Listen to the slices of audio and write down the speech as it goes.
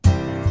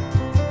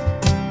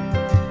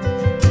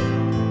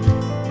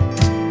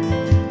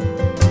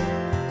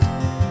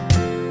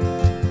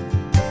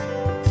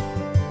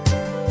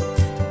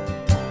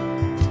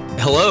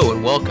Hello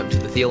and welcome to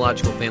the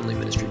Theological Family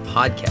Ministry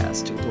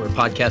Podcast, where a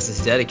podcast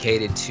is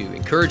dedicated to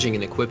encouraging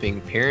and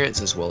equipping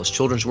parents as well as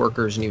children's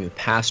workers and even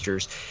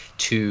pastors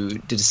to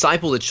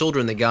disciple the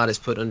children that God has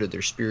put under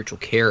their spiritual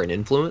care and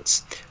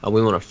influence.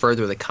 We want to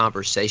further the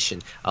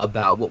conversation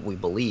about what we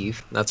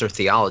believe. That's our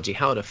theology,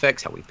 how it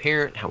affects how we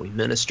parent, how we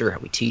minister, how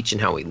we teach,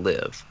 and how we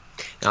live.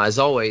 Now, as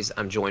always,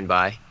 I'm joined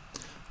by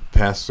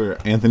Pastor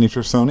Anthony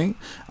Trussoni.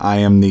 I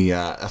am the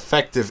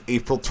effective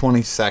April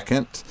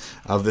 22nd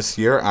of this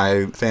year.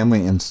 I'm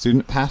family and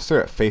student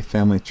pastor at Faith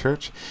Family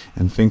Church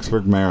in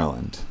Finksburg,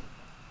 Maryland.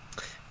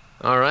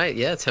 All right,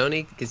 yeah,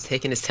 Tony is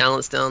taking his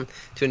talents down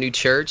to a new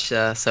church.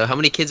 So how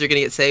many kids are going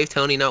to get saved,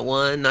 Tony? Not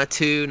one, not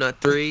two, not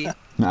three?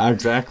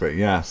 Exactly,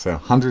 yeah. So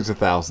hundreds of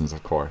thousands,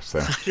 of course. So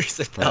hundreds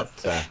of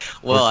thousands.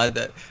 Well,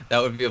 that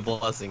would be a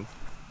blessing.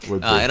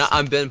 And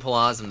I'm Ben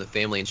Palaz. I'm the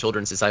Family and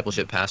Children's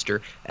Discipleship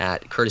Pastor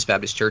at Curtis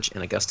Baptist Church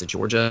in Augusta,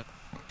 Georgia.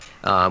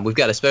 We've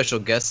got a special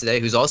guest today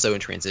who's also in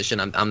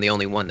transition. I'm the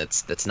only one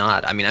that's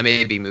not. I mean, I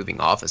may be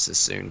moving offices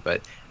soon, but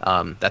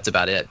that's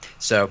about it.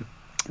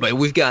 But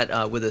we've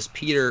got with us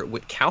Peter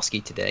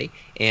Witkowski today.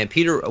 And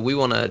Peter, we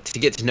want to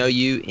get to know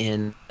you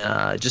in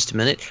just a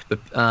minute. But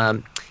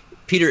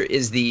Peter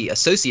is the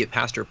associate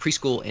pastor of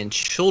preschool and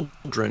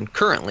children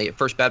currently at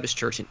First Baptist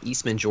Church in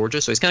Eastman, Georgia.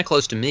 So he's kind of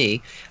close to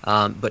me,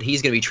 but he's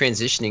going to be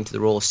transitioning to the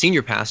role of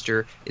senior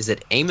pastor. Is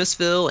it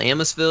Amosville?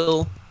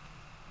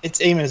 It's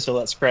Amosville,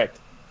 that's correct.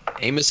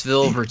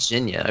 Amosville,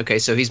 Virginia. Okay,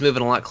 so he's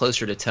moving a lot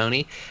closer to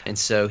Tony, and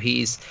so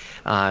he's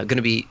going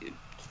to be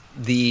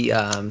the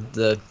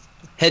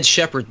head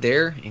shepherd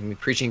there and be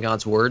preaching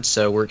God's word.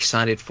 So we're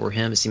excited for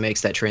him as he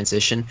makes that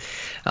transition.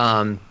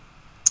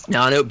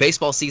 Now, I know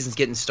baseball season's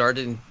getting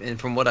started, and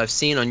from what I've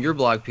seen on your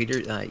blog,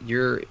 Peter,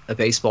 you're a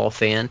baseball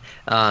fan,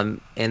 and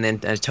then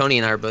Tony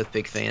and I are both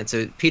big fans.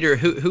 So, Peter,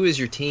 who is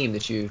your team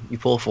that you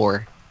pull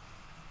for?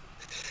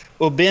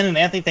 Well, Ben and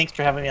Anthony, thanks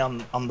for having me on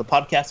the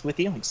podcast with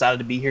you. I'm excited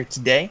to be here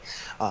today.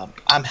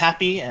 I'm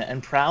happy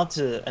and proud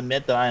to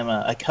admit that I am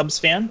a Cubs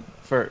fan.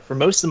 For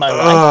most of my life,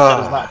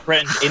 that has not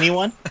threatened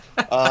anyone.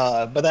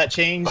 But that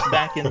changed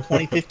back in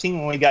 2015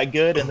 when we got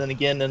good, and then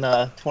again in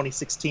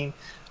 2016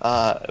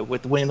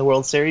 with winning the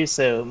World Series.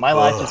 So my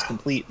life is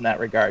complete in that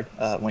regard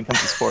when it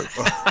comes to sports.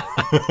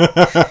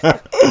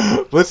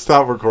 Let's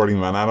stop recording,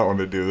 man. I don't want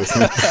to do this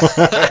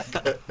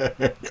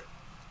anymore.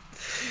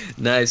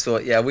 Nice. Well,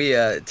 yeah,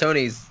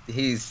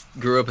 he's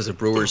grew up as a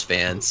Brewers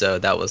fan, so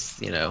that was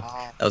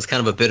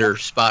kind of a bitter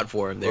spot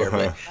for him there.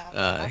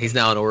 But he's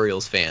now an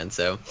Orioles fan.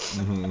 So,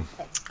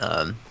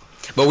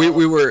 but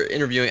we were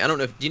interviewing. I don't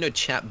know. Do you know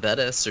Chap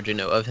Bettis, or do you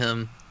know of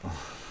him?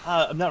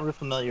 I'm not real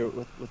familiar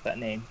with that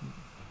name.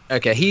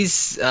 Okay, he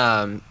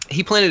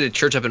planted a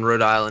church up in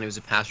Rhode Island. He was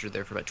a pastor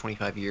there for about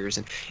 25 years.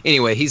 And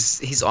anyway,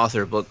 he's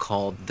authored a book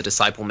called The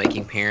Disciple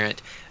Making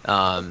Parent.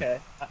 Okay,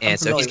 and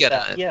so he's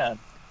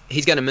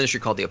got a ministry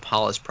called the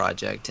Apollos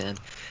Project. And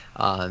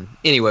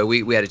anyway,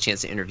 we had a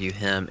chance to interview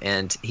him.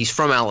 And he's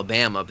from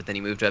Alabama, but then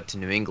he moved up to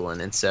New England.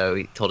 And so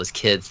he told his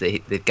kids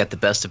they've got the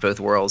best of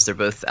both worlds. They're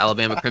both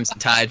Alabama Crimson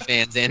Tide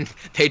fans and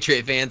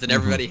Patriot fans, and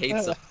everybody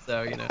hates them.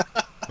 So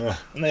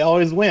and they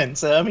always win.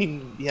 So I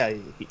mean, they're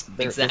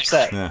exactly.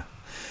 set. Yeah.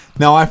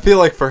 Now, I feel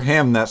like for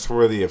him, that's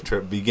worthy of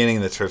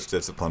beginning the church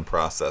discipline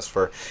process.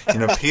 For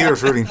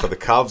Peter's rooting for the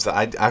Cubs.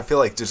 I feel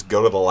like just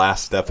go to the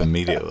last step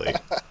immediately.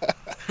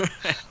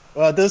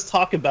 Well, it does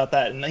talk about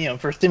that, and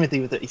First Timothy,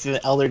 with if you're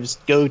an elder,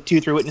 just go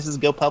 2-3 witnesses,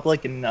 go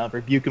public, and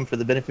rebuke them for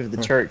the benefit of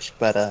the church.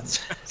 But that's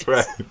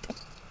right.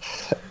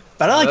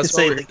 But I like to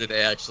say we're here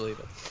today, actually.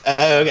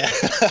 Okay,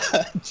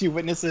 2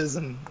 witnesses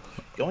and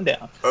going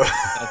down.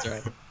 That's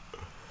right.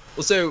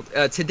 Well, so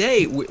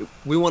today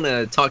we want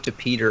to talk to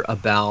Peter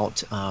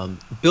about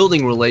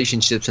building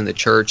relationships in the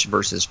church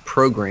versus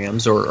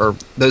programs, or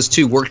those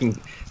two working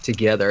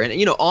together.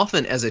 And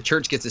often as a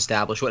church gets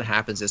established, what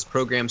happens is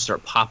programs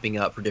start popping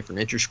up for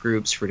different interest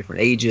groups, for different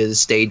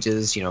ages,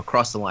 stages,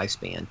 across the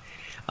lifespan.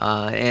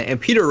 And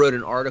Peter wrote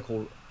an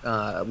article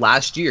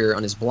last year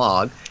on his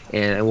blog,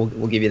 and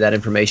we'll give you that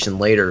information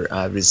later.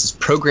 This is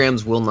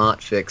Programs Will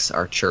Not Fix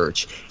Our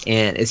Church.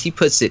 And as he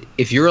puts it,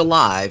 if you're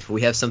alive,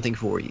 we have something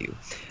for you.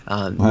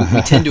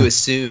 We tend to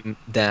assume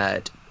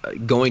that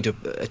going to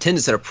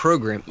attendance at a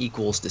program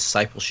equals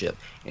discipleship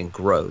and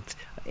growth.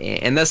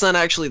 And that's not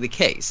actually the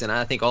case, and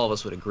I think all of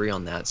us would agree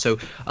on that. So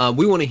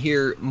we want to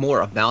hear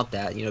more about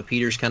that.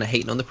 Peter's kind of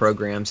hating on the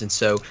programs, and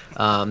so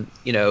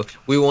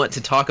we want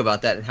to talk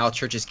about that and how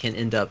churches can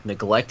end up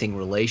neglecting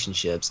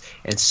relationships.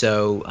 And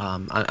so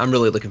I'm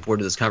really looking forward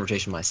to this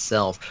conversation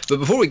myself. But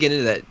before we get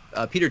into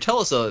that, Peter, tell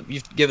us.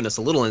 You've given us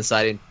a little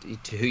insight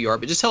into who you are,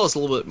 but just tell us a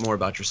little bit more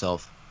about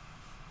yourself.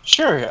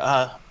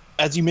 Sure.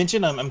 As you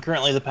mentioned, I'm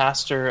currently the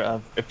pastor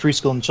of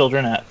preschool and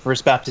children at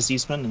First Baptist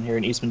Eastman, and here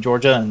in Eastman,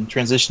 Georgia, and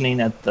transitioning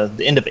at the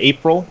end of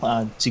April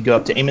to go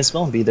up to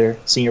Amosville and be their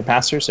senior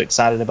pastor. So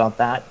excited about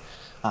that.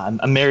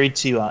 I'm married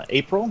to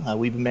April.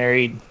 We've been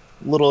married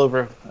a little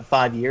over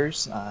 5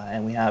 years,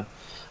 and we have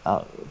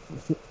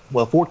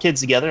four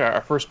kids together.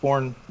 Our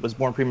firstborn was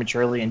born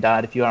prematurely and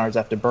died a few hours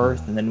after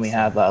birth, and then we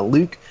have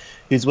Luke,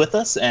 who's with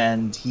us,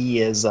 and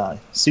he is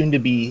soon to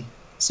be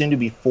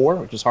 4,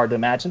 which is hard to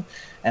imagine.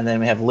 And then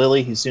we have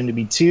Lily, who's soon to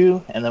be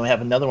 2, and then we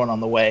have another one on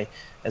the way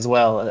as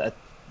well at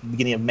the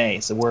beginning of May.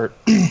 So we're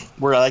I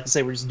like to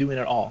say we're just doing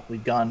it all. We're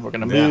going to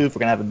move, we're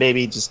going to have a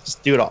baby,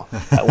 just do it all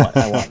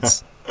at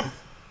once.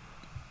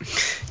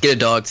 Get a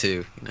dog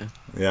too, you know.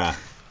 Yeah.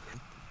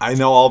 I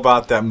know all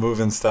about that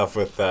moving stuff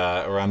with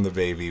around the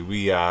baby.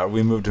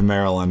 We moved to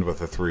Maryland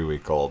with a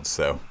 3-week-old,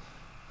 so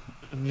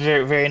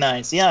very, very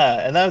nice.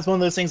 Yeah, and that was one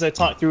of those things I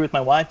talked through with my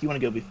wife. Do you want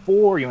to go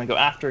before? You want to go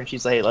after? And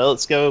she's like, hey,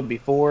 let's go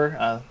before.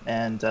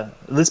 And at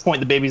this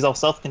point, the baby's all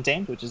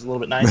self-contained, which is a little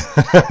bit nice.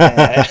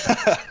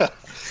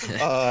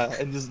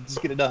 And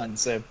just get it done.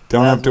 So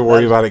don't have to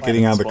worry about it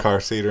getting out of the car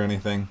seat or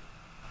anything.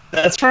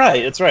 That's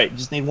right. That's right.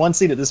 Just need one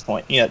seat at this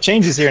point. Yeah, it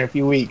changes here in a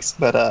few weeks,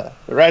 but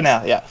right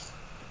now, yeah.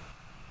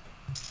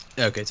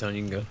 Okay, Tony,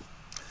 you can go.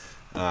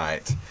 All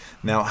right.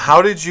 Now,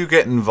 how did you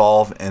get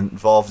involved in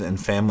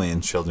family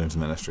and children's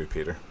ministry,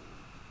 Peter?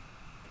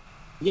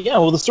 Yeah,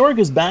 well, the story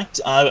goes back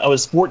to I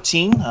was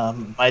 14.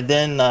 I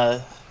then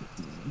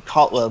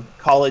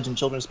college and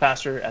children's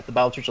pastor at the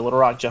Bible Church of Little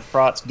Rock, Jeff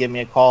Protz, gave me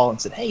a call and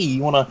said, hey,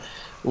 you want to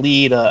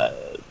lead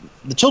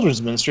the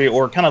children's ministry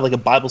or kind of like a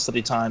Bible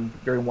study time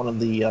during one of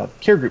the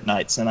care group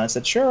nights? And I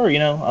said, sure,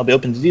 I'll be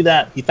open to do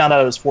that. He found out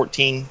I was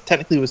 14,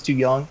 technically was too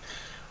young.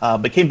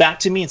 But came back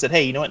to me and said,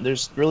 hey, you know what,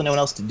 there's really no one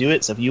else to do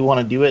it, so if you want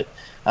to do it,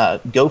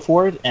 go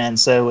for it. And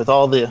so with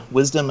all the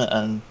wisdom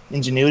and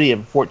ingenuity of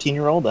a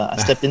 14-year-old, I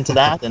stepped into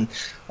that and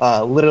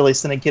literally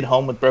sent a kid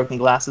home with broken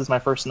glasses my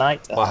first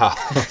night. Wow.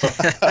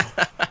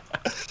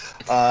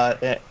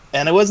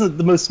 And it wasn't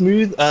the most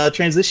smooth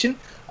transition,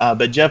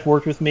 but Jeff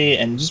worked with me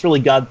and just really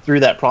got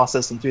through that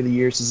process, and through the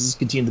years has just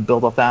continued to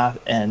build off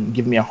that and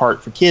give me a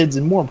heart for kids,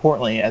 and more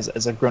importantly,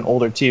 as I've grown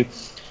older too,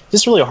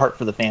 just really a heart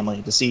for the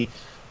family, to see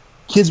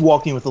kids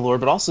walking with the Lord,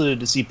 but also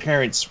to see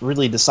parents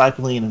really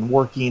discipling and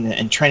working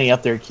and training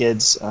up their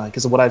kids.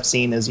 Because what I've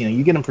seen is,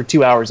 you get them for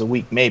 2 hours a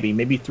week,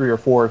 maybe 3 or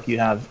 4 if you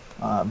have,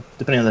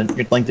 depending on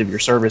the length of your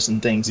service and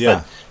things.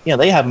 Yeah. But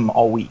they have them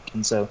all week,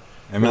 and so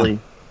Amen. Really,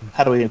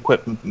 how do we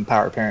equip and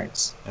empower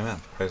parents? Amen.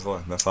 Praise the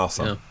Lord. That's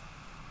awesome. Yeah.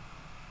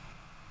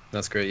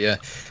 That's great,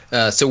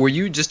 yeah. So were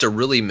you just a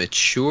really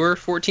mature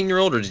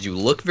 14-year-old, or did you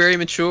look very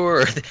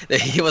mature, or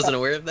he wasn't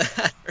aware of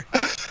that?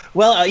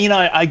 Well,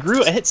 I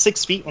grew. I hit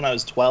 6 feet when I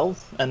was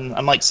 12, and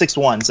I'm like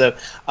 6'1", so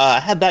I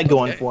had that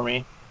going for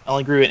me. I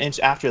only grew an inch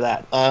after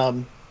that.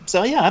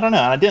 So yeah, I don't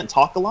know. I didn't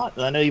talk a lot.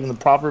 And I know even the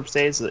proverb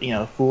says that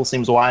a fool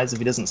seems wise if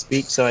he doesn't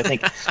speak. So I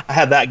think I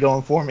had that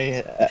going for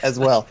me as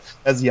well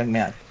as a young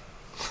man.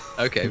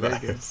 Okay, very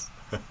Nice.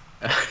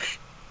 good.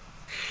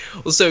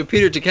 Well, so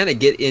Peter, to kind of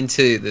get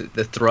into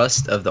the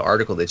thrust of the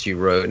article that you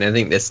wrote, and I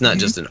think that's not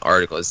just an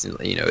article, it's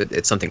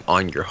it's something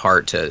on your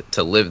heart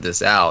to live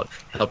this out,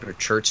 help your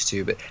church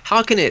to, but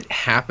how can it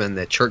happen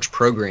that church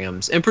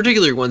programs, and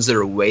particularly ones that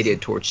are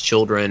weighted towards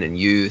children and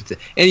youth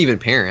and even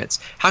parents,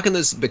 how can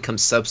those become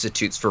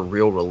substitutes for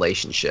real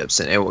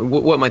relationships, and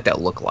what might that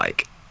look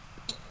like?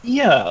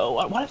 Yeah,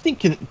 what I think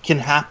can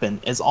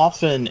happen is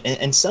often,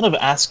 instead of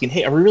asking,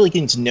 hey, are we really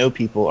getting to know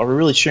people? Are we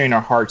really sharing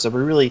our hearts? Are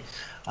we really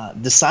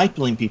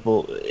discipling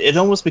people? It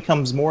almost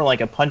becomes more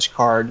like a punch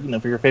card,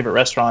 for your favorite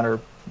restaurant or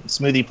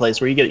smoothie place,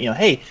 where you get,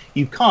 hey,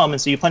 you've come,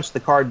 and so you punch the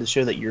card to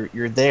show that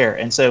you're there.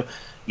 And so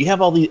you have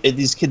all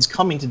these kids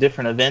coming to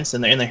different events,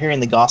 and they're hearing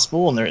the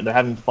gospel, and they're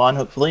having fun,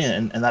 hopefully,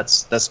 and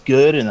that's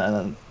good,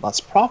 and that's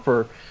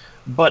proper.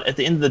 But at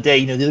the end of the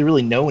day, do they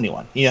really know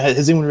anyone?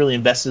 Has anyone really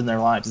invested in their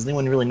lives? Does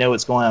anyone really know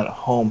what's going on at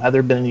home? Have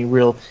there been any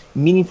real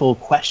meaningful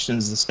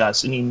questions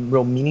discussed? Any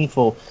real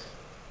meaningful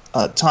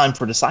time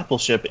for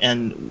discipleship?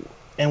 And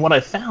what I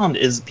found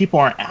is people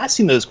aren't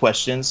asking those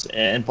questions,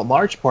 and a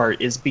large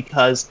part is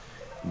because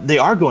they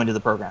are going to the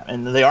program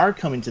and they are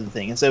coming to the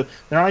thing. And so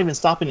they're not even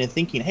stopping and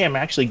thinking, hey, I'm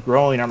actually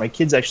growing. Are my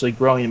kids actually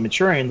growing and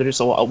maturing? They're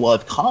just, well,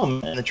 I've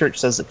come, and the church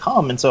says to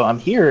come, and so I'm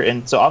here.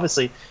 And so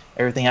obviously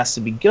everything has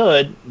to be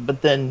good.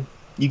 But then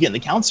you get in the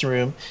counseling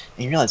room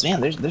and you realize,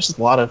 man, there's just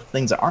a lot of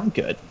things that aren't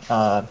good.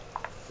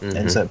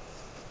 And so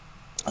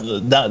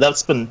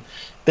that's been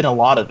a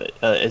lot of it,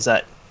 is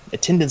that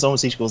attendance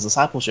almost equals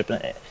discipleship.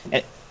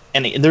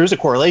 And there is a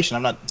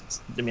correlation.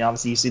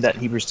 Obviously you see that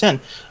in Hebrews 10,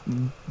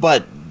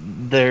 but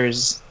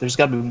there's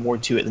got to be more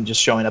to it than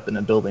just showing up in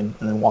a building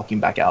and then walking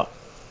back out.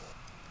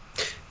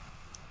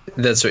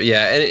 That's right.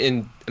 Yeah.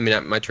 And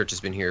my church has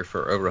been here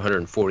for over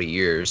 140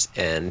 years,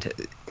 and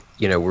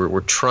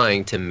we're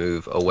trying to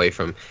move away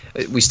from.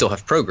 We still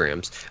have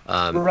programs,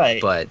 right?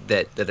 But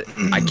that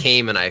I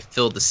came and I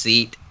filled the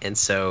seat, and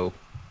so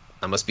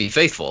I must be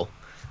faithful.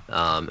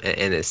 And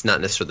it's not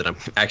necessarily that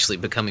I'm actually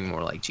becoming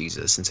more like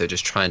Jesus, and so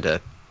just trying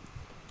to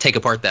take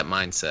apart that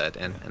mindset,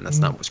 and that's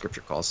not what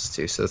Scripture calls us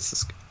to. So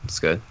It's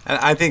good. And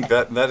I think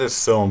that is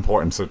so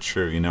important, so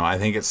true. I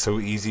think it's so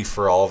easy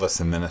for all of us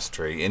in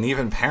ministry and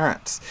even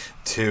parents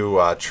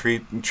to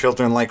treat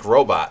children like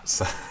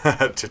robots,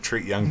 to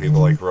treat young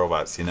people like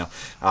robots.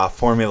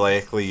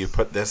 Formulaically, you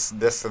put this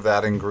or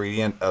that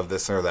ingredient of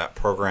this or that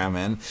program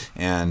in,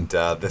 and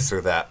this or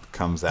that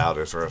comes out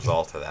as a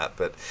result of that.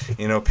 But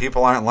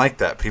people aren't like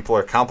that. People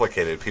are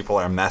complicated. People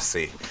are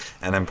messy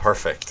and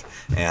imperfect,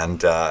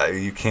 and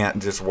you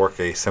can't just work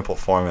a simple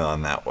formula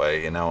in that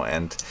way. And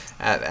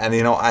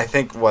I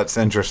think what's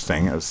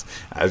interesting is,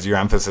 as your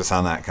emphasis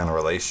on that kind of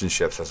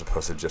relationships as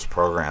opposed to just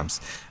programs,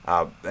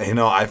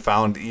 I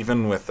found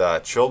even with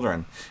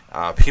children,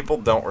 people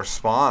don't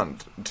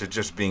respond to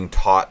just being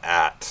taught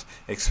at,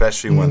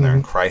 especially when they're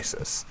in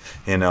crisis.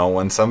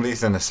 When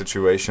somebody's in a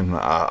situation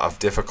of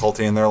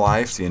difficulty in their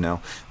lives,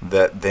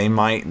 that they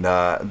might,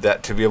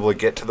 that to be able to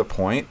get to the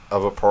point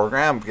of a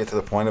program, get to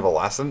the point of a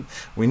lesson,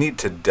 we need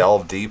to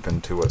delve deep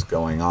into what's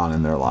going on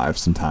in their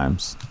lives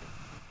sometimes.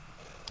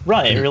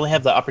 Right, really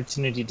have the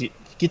opportunity to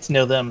get to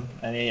know them.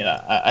 I mean,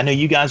 I know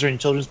you guys are in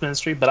children's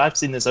ministry, but I've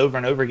seen this over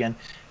and over again.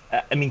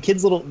 I mean,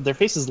 kids, their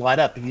faces light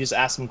up if you just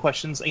ask them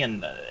questions,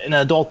 again, in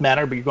an adult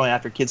manner, but you're going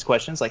after kids'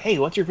 questions like, "Hey,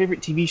 what's your favorite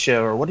TV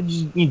show?" or "What did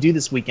you do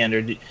this weekend?"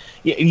 Or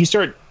you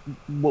start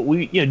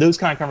those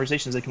kind of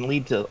conversations that can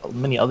lead to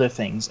many other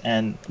things.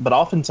 But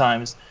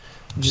oftentimes,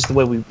 just the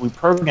way we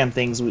program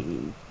things,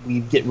 we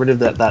get rid of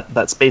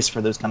that space for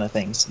those kind of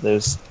things. Whether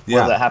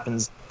that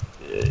happens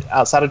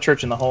outside of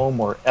church in the home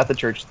or at the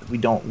church, we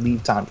don't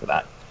leave time for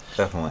that.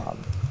 Definitely.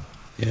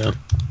 Yeah.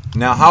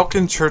 Now, how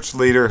can church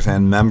leaders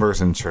and members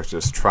in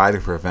churches try to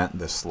prevent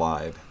this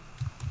slide?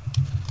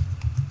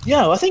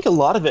 Yeah, well, I think a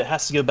lot of it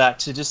has to go back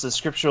to just the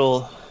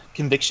scriptural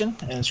conviction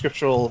and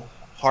scriptural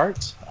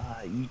heart.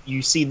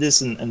 You see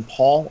this in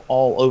Paul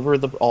all over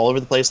the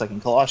place, like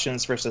in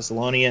Colossians, 1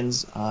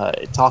 Thessalonians,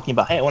 talking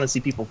about, hey, I want to see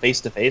people face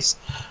to face.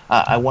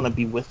 I want to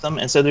be with them.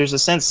 And so there's a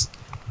sense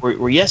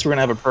where yes, we're going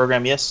to have a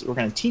program, yes, we're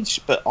going to teach,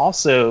 but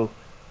also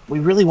we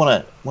really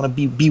want to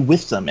be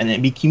with them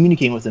and be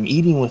communicating with them,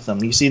 eating with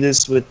them. You see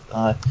this with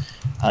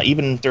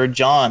even in 3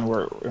 John,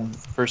 where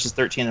verses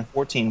 13 and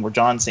 14, where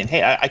John's saying,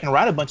 hey, I can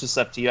write a bunch of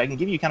stuff to you. I can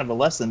give you kind of a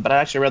lesson, but I'd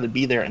actually rather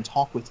be there and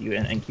talk with you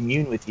and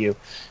commune with you.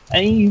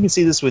 And you can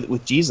see this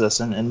with Jesus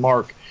and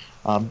Mark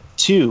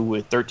 2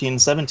 with 13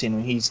 and 17,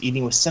 when he's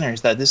eating with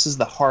sinners, that this is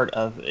the heart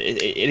of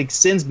it. It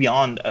extends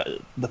beyond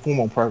the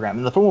formal program.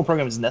 And the formal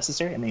program is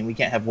necessary. I mean, we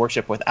can't have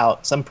worship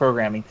without some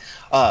programming.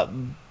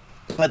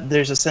 But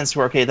there's a sense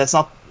where, okay,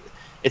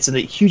 it's a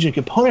huge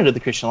component of the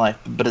Christian life,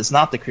 but it's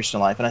not the Christian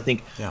life. And I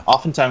think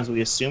oftentimes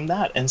we assume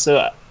that. And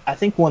so I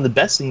think one of the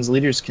best things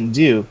leaders can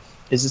do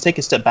is to take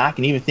a step back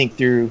and even think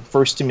through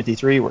 1 Timothy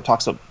 3, where it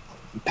talks about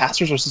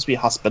pastors are supposed to be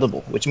hospitable,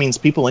 which means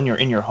people in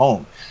your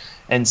home.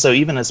 And so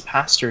even as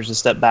pastors, to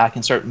step back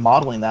and start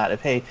modeling that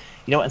of, hey,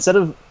 instead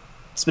of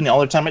spending all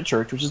their time at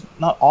church, which is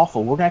not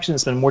awful, we're actually going to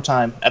spend more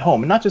time at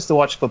home, and not just to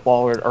watch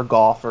football or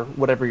golf or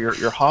whatever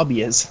your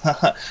hobby is,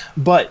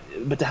 but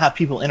to have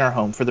people in our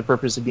home for the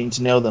purpose of getting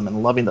to know them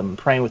and loving them and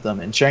praying with them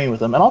and sharing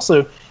with them, and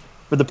also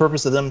for the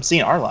purpose of them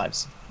seeing our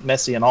lives,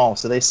 messy and all.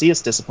 So they see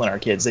us discipline our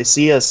kids. They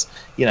see us,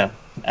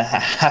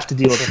 have to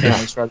deal with the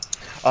family struggles.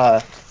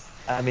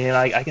 I mean,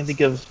 I can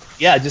think of,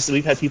 just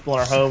we've had people in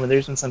our home, and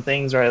there's been some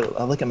things where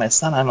I look at my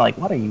son, I'm like,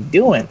 what are you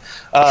doing?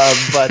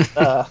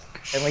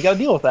 And we got to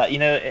deal with that,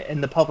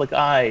 in the public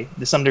eye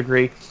to some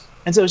degree.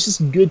 And so it's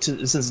just good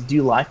to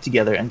do life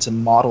together and to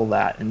model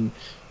that. And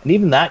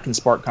even that can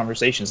spark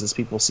conversations as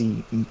people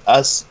see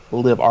us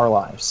live our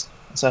lives.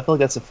 And so I feel like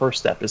that's the first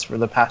step, is for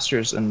the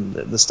pastors and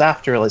the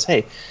staff to realize,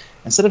 hey,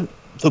 instead of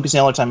focusing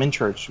all our time in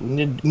church,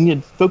 we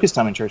need focus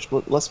time in church.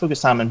 But let's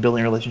focus time on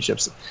building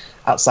relationships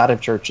outside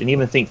of church, and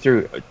even think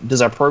through, do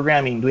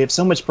we have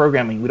so much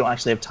programming we don't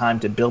actually have time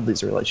to build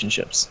these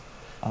relationships?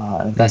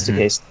 And if that's the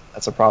case,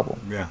 that's a problem.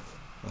 Yeah.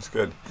 That's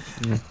good.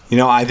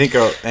 I think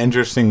an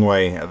interesting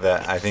way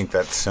that I think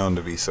that's shown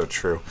to be so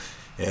true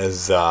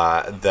is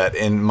that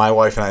in my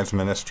wife and I's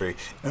ministry,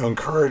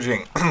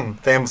 encouraging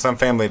some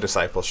family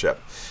discipleship.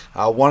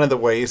 One of the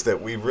ways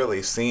that we've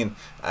really seen,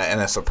 in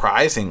a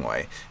surprising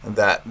way,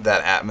 that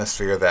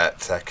atmosphere,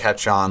 that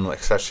catch on,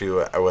 especially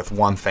with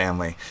one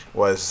family,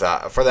 was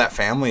for that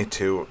family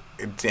to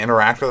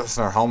interact with us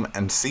in our home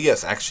and see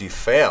us actually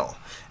fail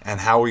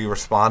and how we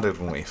responded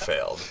when we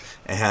failed.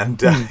 And,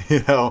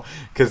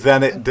 because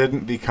then it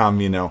didn't become,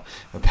 the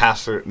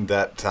pastor,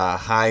 that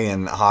high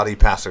and haughty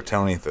Pastor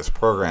Tony at this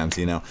programs,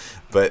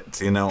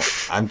 but,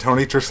 I'm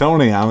Tony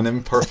Trussoni. I'm an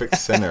imperfect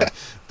sinner.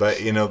 But,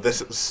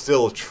 this is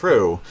still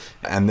true.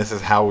 And this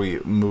is how we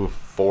move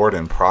forward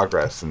in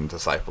progress and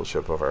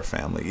discipleship of our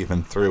family,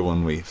 even through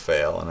when we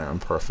fail and are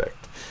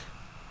imperfect.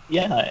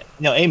 Yeah,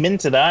 amen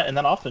to that. And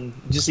then often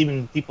just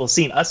even people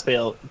seeing us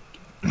fail,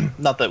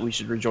 not that we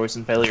should rejoice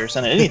in failure or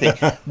sin in anything,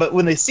 but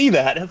when they see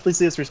that, hopefully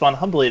see us respond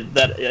humbly,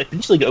 that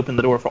eventually could open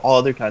the door for all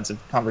other kinds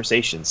of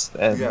conversations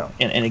in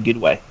a good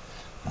way.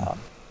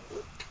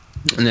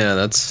 Yeah,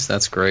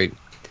 that's great.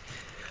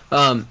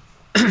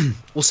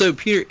 Well, so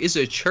Peter, is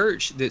a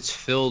church that's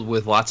filled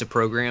with lots of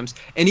programs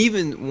and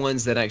even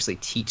ones that actually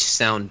teach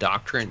sound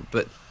doctrine,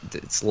 but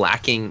that's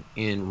lacking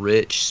in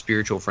rich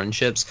spiritual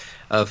friendships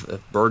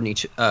of bearing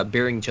each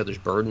other's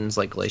burdens,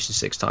 like Galatians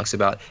 6 talks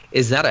about.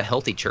 Is that a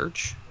healthy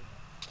church?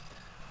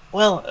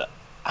 Well,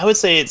 I would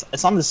say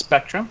it's on the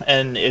spectrum,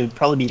 and it would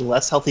probably be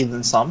less healthy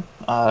than some.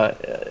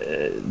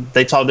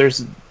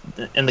 There's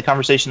in the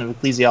conversation of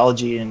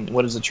ecclesiology and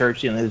what is a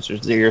church, there's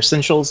your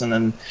essentials, and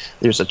then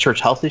there's a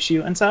church health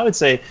issue. And so I would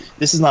say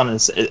this is not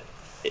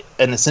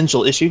an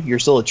essential issue. You're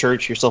still a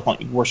church. You're still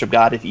you worship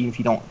God even if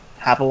you don't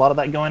have a lot of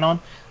that going on.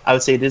 I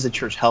would say it is a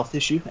church health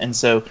issue, and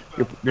so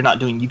you're not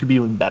doing. You could be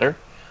doing better.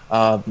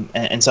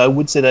 And so I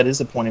would say that is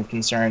a point of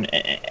concern.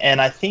 And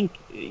I think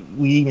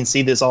we even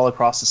see this all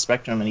across the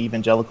spectrum in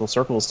evangelical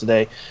circles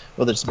today,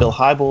 whether it's Bill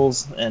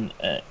Hybels and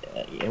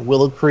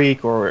Willow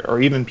Creek,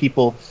 or even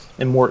people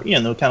in more,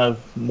 kind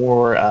of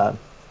more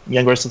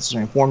Young Restless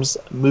and Reforms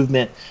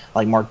movement,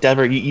 like Mark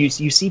Dever. You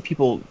see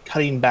people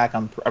cutting back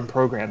on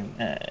programming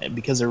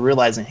because they're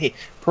realizing, hey,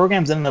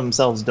 programs in and of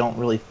themselves don't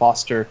really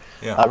foster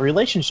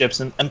relationships,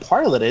 and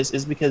part of it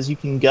is because you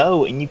can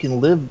go and you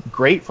can live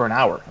great for an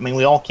hour. I mean,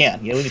 we all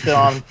can. We can put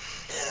on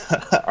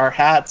our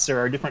hats or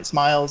our different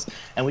smiles,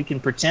 and we can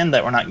pretend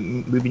that we're not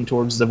moving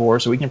towards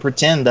divorce, or we can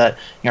pretend that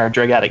our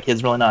drug addict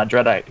kid's really not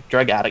a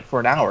drug addict for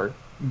an hour.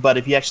 But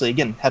if you actually,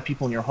 again, have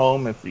people in your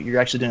home, if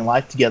you're actually doing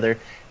life together,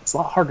 it's a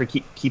lot harder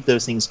to keep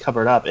those things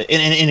covered up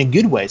in a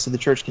good way, so the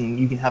church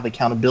you can have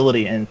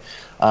accountability. And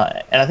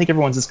I think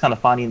everyone's just kind of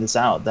finding this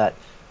out,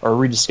 or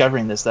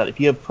rediscovering this, that if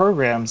you have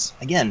programs,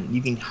 again,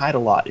 you can hide a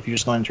lot if you're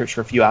just going to church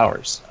for a few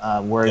hours,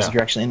 whereas if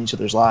you're actually in each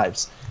other's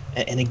lives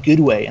in a good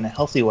way, in a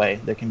healthy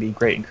way, there can be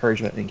great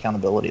encouragement and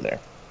accountability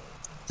there.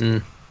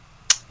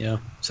 Yeah,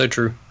 so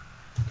true.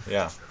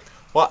 Yeah.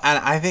 Well,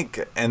 and I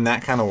think in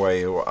that kind of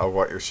way of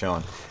what you're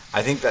showing,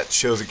 I think that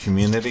shows a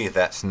community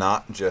that's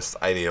not just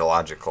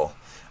ideological,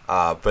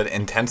 but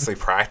intensely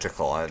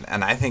practical.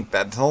 And I think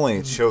that not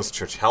only shows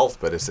church health,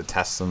 but it's a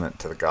testament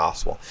to the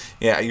gospel.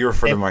 Yeah, you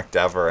refer to Mark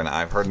Dever, and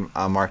I've heard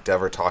Mark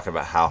Dever talk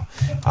about how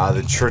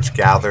the church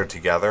gathered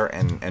together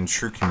and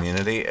true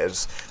community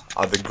is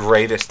the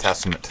greatest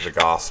testament to the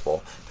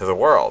gospel to the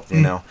world,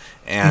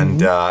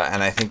 and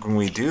I think when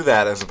we do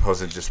that, as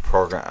opposed to just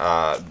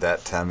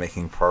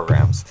making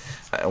programs,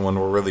 when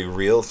we're really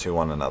real to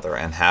one another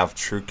and have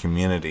true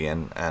community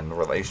and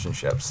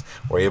relationships,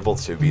 we're able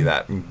to be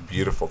that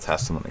beautiful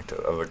testimony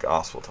of the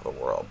gospel to the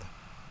world.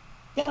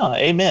 Yeah,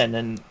 amen.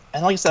 And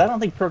like I said, I don't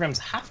think programs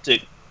have to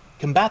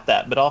combat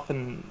that, but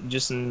often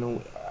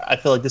I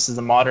feel like this is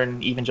a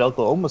modern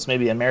evangelical, almost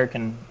maybe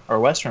American or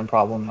Western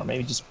problem, or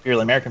maybe just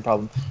purely American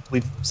problem.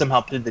 We've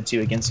somehow pitted the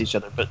two against each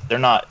other, but they're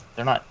not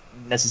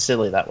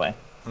necessarily that way.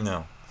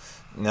 No.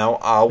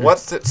 Now,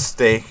 what's at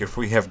stake if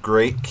we have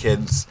great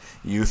kids,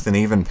 youth, and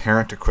even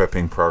parent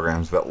equipping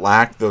programs that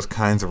lack those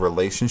kinds of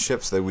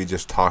relationships that we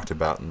just talked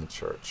about in the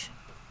church?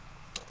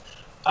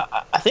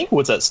 I think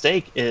what's at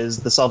stake is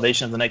the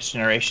salvation of the next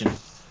generation.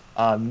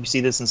 You see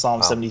this in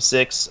Psalm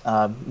 76,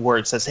 where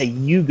it says, hey,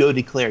 you go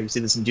declare. You see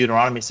this in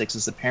Deuteronomy 6,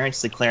 it's the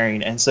parents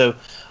declaring. And so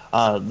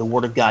the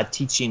word of God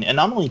teaching, and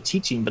not only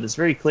teaching, but it's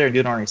very clear in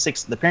Deuteronomy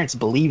 6, the parents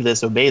believe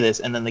this, obey this,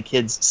 and then the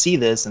kids see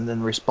this and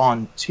then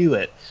respond to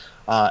it.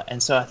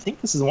 And so I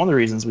think this is one of the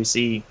reasons we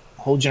see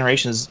whole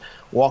generations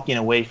walking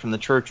away from the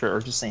church, or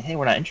just saying, hey,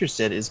 we're not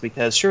interested, is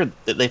because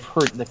they've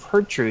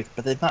heard truth,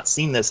 but they've not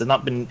seen this, they've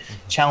not been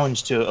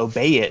challenged to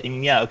obey it. I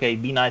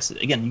mean, be nice.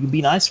 Again, you can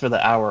be nice for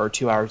the hour or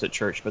 2 hours at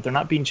church, but they're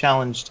not being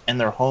challenged in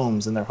their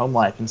homes, in their home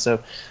life. And so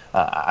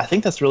I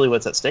think that's really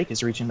what's at stake,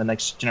 is reaching the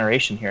next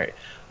generation here,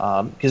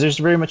 because there's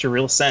very much a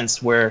real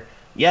sense where,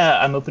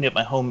 I'm opening up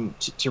my home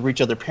to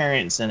reach other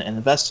parents and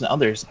invest in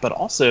others, but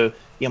also,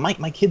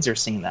 my kids are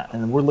seeing that,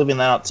 and we're living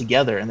that out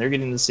together, and they're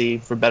getting to see,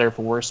 for better or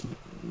for worse,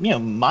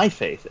 my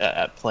faith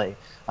at play.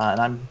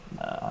 And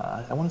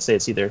I want to say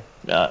it's either,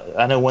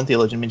 I know one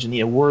theologian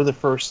mentioned, we're the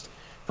first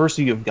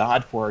view of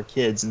God for our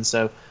kids, and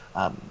so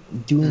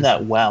doing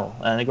that well,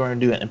 and they're going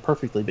to do it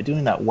imperfectly, but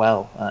doing that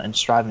well and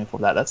striving for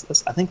that,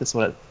 that's I think that's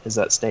what is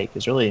at stake,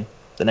 is really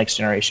the next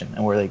generation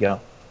and where they go.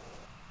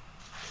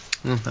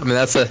 I mean,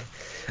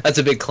 that's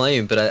a big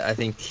claim, but I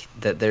think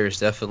that there's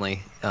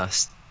definitely a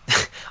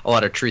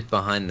lot of truth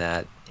behind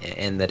that,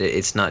 and that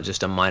it's not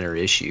just a minor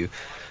issue,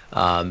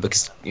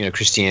 because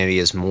Christianity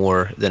is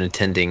more than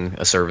attending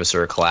a service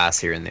or a class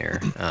here and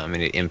there. And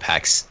it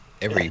impacts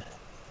every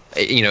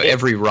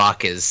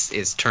rock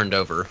is turned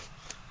over.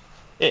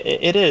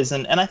 It is,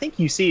 and I think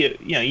you see it.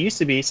 It used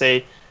to be,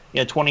 say,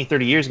 20,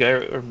 30 years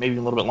ago, or maybe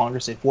a little bit longer,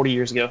 say 40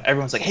 years ago,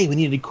 everyone's like, hey, we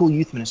need a cool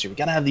youth ministry. We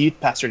got to have the youth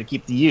pastor to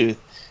keep the youth.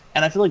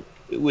 And I feel like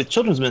with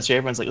children's ministry,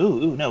 everyone's like,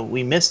 ooh, no,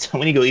 we need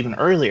to go even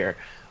earlier.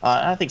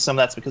 And I think some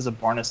of that's because of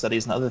Barna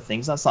studies and other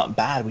things. That's not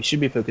bad. We should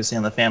be focusing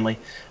on the family.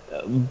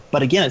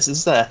 But again, this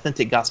is that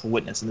authentic gospel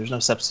witness, and there's no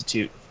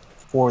substitute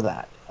for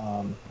that.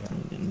 And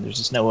there's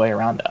just no way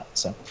around that.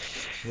 So,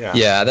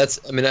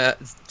 that's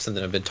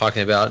something I've been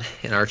talking about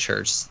in our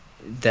church,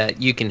 that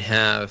you can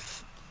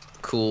have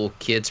cool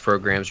kids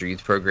programs or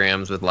youth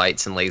programs with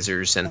lights and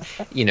lasers and,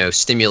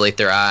 stimulate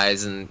their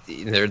eyes and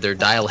they're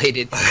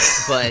dilated.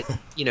 But,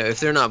 if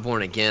they're not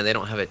born again, they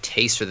don't have a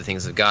taste for the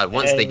things of God.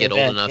 Once they get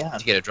old enough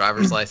to get a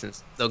driver's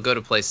license, they'll go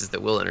to places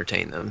that will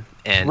entertain them.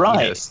 And,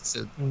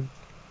 so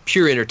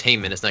pure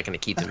entertainment is not going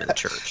to keep them in the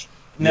church.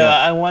 No,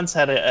 I once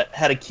had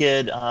a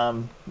kid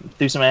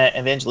through some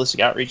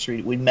evangelistic outreach.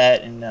 We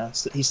met, and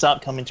he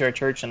stopped coming to our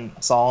church, and I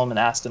saw him and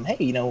asked him,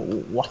 "Hey,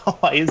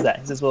 why is that?"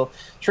 He says, "Well,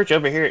 church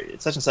over here,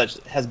 such and such,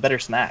 has better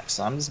snacks,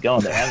 so I'm just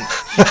going there."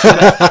 So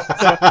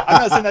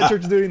I'm not saying that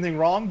church is doing anything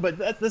wrong,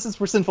 but this is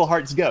where sinful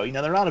hearts go.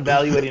 They're not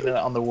evaluating it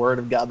on the word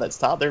of God that's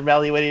taught. They're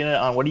evaluating it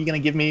on what are you going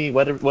to give me,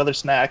 whether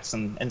snacks,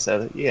 and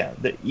so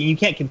you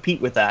can't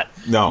compete with that.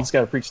 No, you just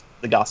got to preach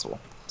the gospel.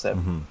 So.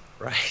 Mm-hmm.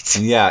 Right.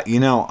 Yeah,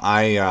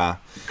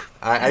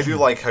 I do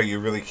like how you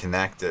really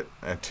connect it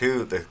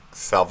to the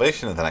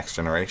salvation of the next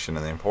generation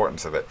and the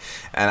importance of it.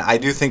 And I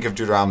do think of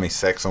Deuteronomy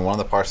 6, and one of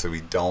the parts that we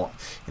don't,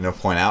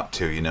 point out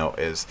to,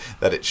 is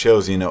that it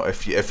shows,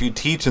 if you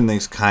teach in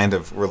these kind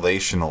of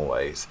relational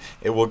ways,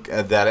 it will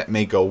that it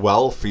may go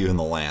well for you in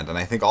the land. And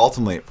I think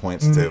ultimately it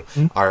points to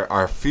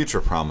our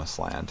future promised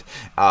land.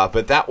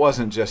 But that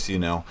wasn't just,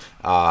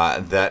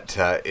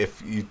 that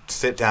if you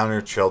sit down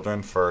your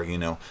children for,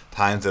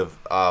 times of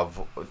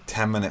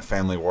 10-minute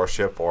family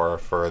worship or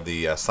for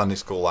the Sunday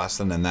school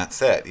lesson, and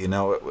that's it.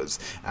 It was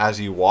as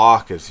you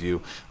walk, as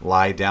you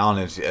lie down,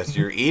 as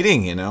you're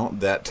eating,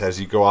 that as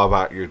you go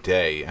about your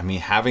day. I mean,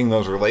 having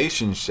those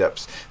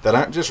relationships that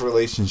aren't just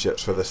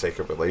relationships for the sake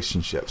of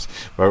relationships,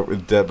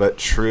 but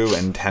true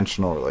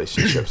intentional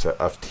relationships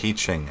of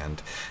teaching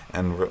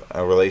and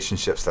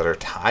relationships that are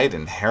tied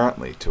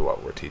inherently to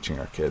what we're teaching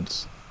our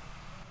kids.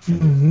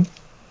 Mm-hmm.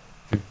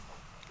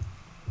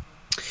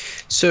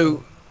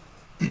 So,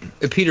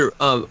 Peter,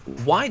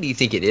 why do you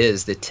think it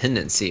is the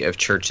tendency of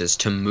churches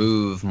to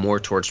move more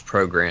towards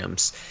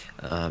programs,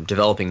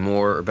 developing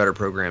more or better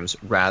programs,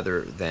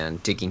 rather than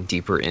digging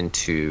deeper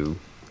into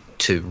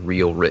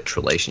real rich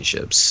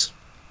relationships?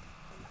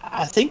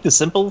 I think the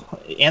simple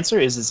answer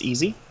is it's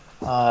easy.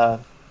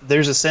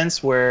 There's a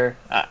sense where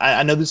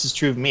I know this is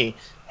true of me.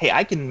 Hey,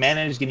 I can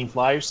manage getting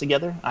flyers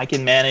together. I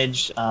can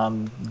manage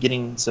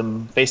getting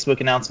some Facebook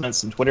announcements,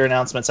 some Twitter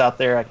announcements out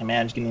there. I can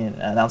manage getting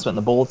an announcement in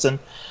the bulletin.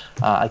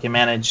 I can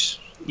manage,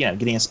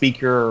 getting a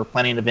speaker or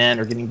planning an event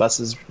or getting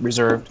buses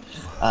reserved.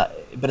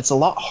 But it's a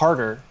lot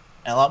harder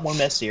and a lot more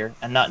messier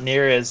and not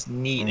near as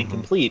neat and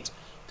complete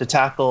to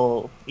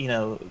tackle,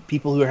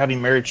 people who are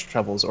having marriage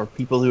troubles or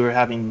people who are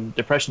having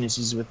depression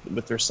issues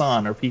with their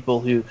son or people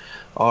who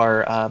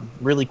are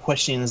really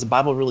questioning, is the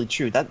Bible really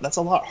true? That's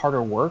a lot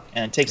harder work,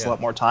 and it takes a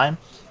lot more time.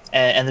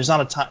 And there's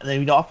not a time.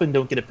 We often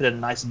don't get to put a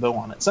nice bow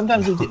on it.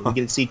 Sometimes we do. We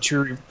get to see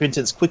true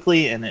repentance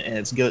quickly, and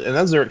it's good. And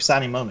those are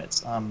exciting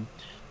moments.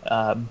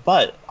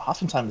 But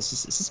oftentimes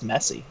it's just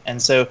messy,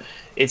 and so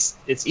it's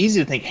easy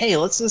to think, hey,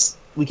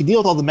 we can deal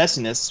with all the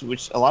messiness,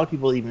 which a lot of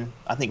people even,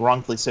 I think,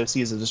 wrongfully so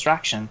see as a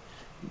distraction.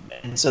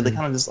 And so they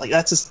kind of just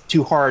that's just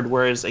too hard.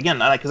 Whereas again,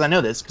 because I know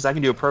this, because I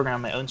can do a program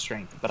on my own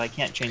strength, but I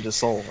can't change a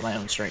soul on my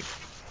own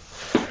strength.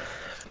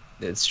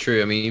 It's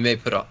true. I mean, you may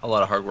put a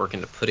lot of hard work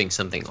into putting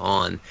something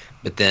on,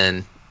 but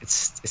then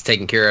it's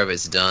taken care of.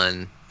 It's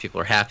done.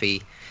 People are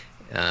happy.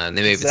 They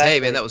may even say, "Hey,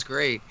 man, that was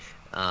great."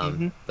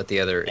 But the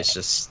other is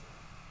just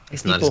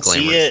it's not as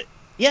glamorous. See it.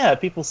 Yeah,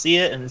 people see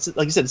it, and it's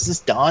like you said, it's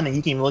just done, and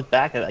you can even look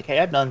back at hey,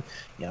 I've done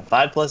 5+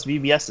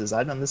 VBSs.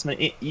 I've done this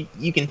many.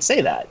 You can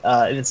say that,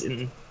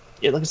 and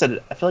like I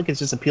said, I feel like it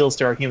just appeals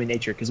to our human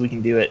nature because we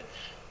can do it.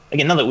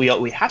 Again, not that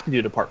we have to do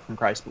it apart from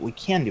Christ, but we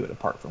can do it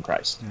apart from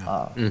Christ.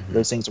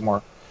 Those things are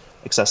more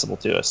accessible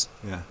to us.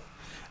 Yeah.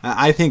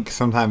 I think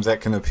sometimes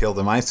that can appeal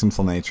to my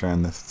sinful nature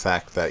and the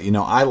fact that,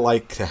 I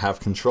like to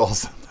have control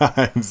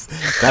sometimes.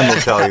 Ben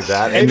will tell you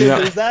that. And,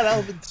 there's that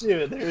element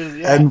too.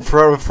 And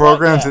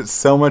programs, it's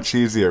so much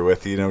easier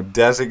with,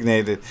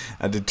 designated,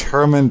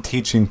 determined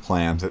teaching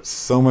plans. It's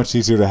so much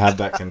easier to have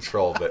that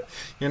control. But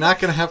you're not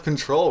going to have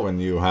control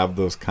when you have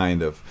those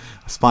kind of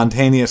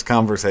spontaneous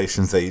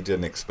conversations that you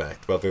didn't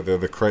expect, whether they're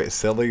the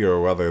silly or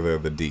whether they're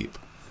the deep.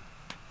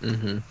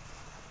 Mm-hmm.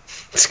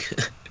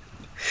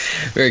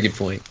 Very good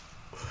point.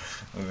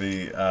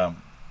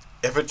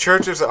 If a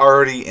church is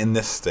already in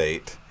this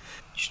state,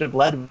 you should have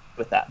led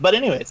with that. But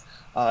anyways,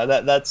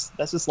 that's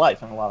just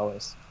life in a lot of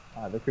ways,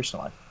 the Christian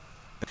life.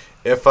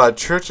 If a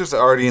church is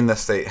already in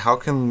this state, how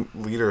can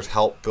leaders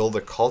help build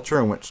a culture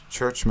in which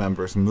church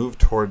members move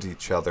towards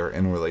each other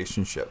in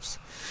relationships,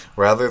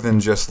 rather than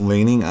just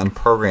leaning on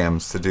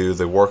programs to do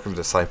the work of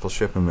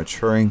discipleship and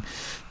maturing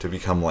to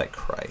become like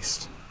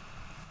Christ?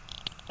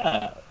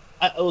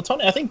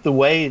 Tony, I think the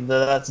way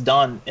that's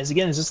done is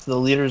just the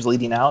leaders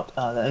leading out,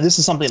 and this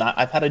is something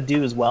I've had to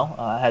do as well.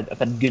 I've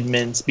had good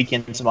men speak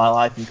into my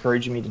life,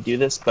 encouraging me to do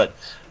this. But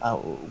a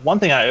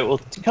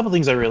couple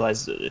things I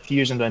realized a few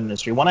years into my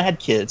ministry. One, I had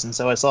kids, and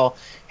so I saw,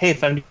 hey,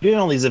 if I'm doing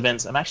all these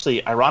events, I'm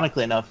actually,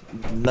 ironically enough,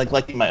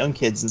 neglecting my own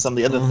kids and some of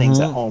the other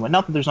things at home. And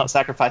not that there's not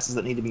sacrifices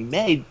that need to be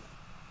made,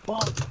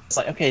 but it's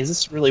like, okay, is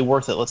this really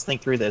worth it? Let's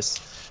think through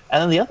this.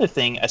 And then the other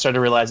thing I started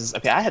to realize is,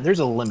 okay, there's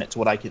a limit to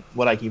what I could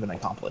even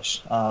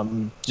accomplish.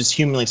 Just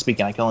humanly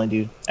speaking, I can only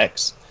do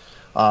X.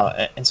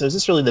 And so is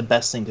this really the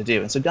best thing to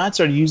do? And so God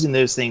started using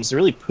those things to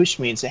really push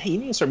me and say, hey, you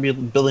need to start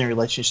building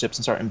relationships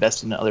and start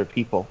investing in other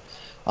people.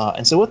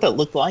 And so what that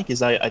looked like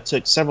is I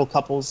took several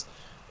couples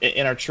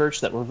in our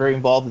church that were very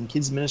involved in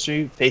kids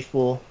ministry,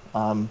 faithful,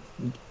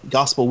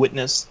 gospel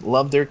witness,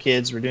 loved their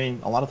kids, were doing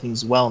a lot of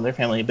things well in their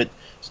family, but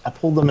I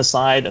pulled them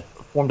aside,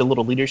 formed a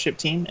little leadership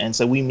team. And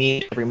so we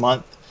meet every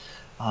month.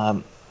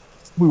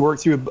 We work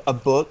through a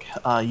book.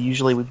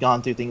 Usually we've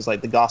gone through things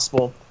like the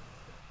gospel,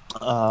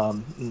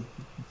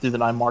 through the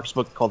 9 Marks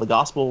book called The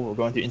Gospel. We're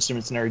going through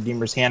Instruments in Our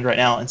Redeemer's Hand right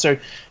now. And so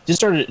just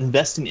started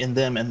investing in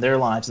them and their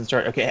lives and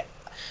okay,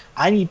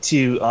 I need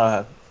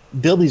to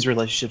build these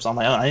relationships on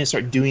my own. I need to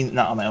start doing,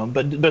 not on my own,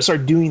 but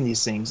start doing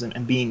these things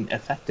and being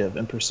effective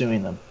and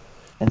pursuing them.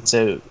 And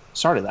so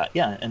started that,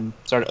 and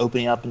started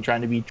opening up and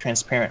trying to be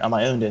transparent on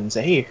my own and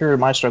say, hey, here are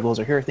my struggles,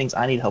 or here are things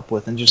I need help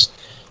with, and just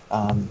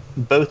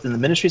both in the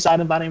ministry side,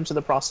 inviting them to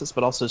the process,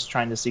 but also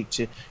trying to seek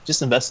to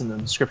just invest in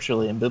them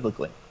scripturally and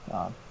biblically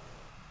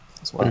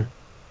as well.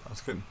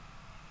 That's good.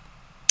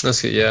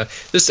 That's good. Yeah.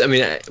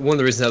 One of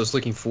the reasons I was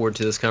looking forward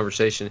to this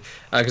conversation,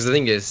 because I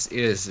think it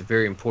is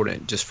very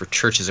important just for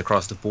churches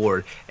across the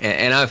board.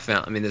 And I've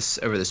found,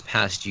 over this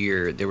past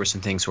year, there were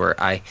some things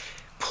where I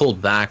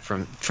pulled back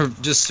from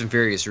just some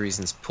various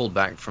reasons, pulled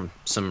back from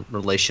some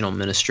relational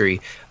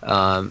ministry.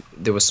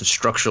 There was some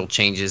structural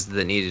changes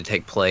that needed to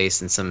take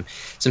place and some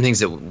things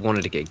that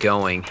wanted to get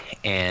going.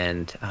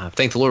 And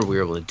thank the Lord we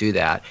were able to do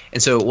that.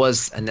 And so it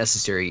was a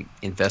necessary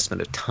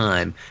investment of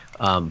time,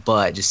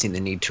 but just seeing the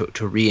need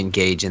to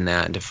re-engage in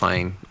that and to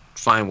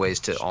find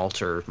ways to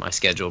alter my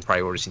schedule,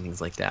 priorities, and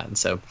things like that. And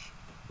so,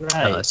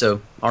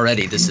 so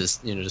already this is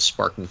just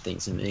sparking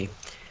things in me.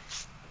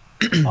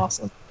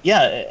 Awesome.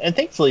 Yeah, and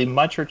thankfully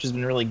my church has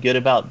been really good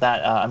about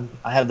that.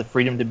 I have the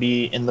freedom to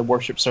be in the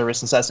worship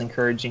service, and so that's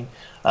encouraging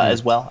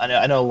as well.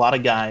 I know a lot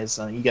of guys,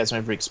 you guys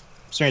have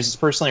experienced this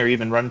personally or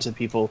even run into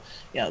people,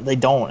 they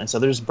don't, and so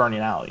they're just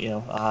burning out,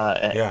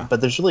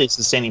 But there's really a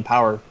sustaining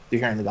power through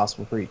hearing the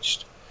gospel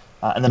preached,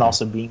 and then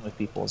also being with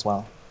people as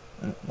well,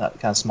 in that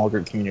kind of small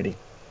group community.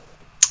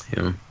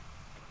 Yeah.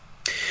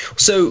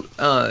 So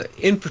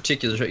in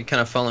particular,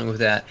 kind of following with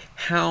that,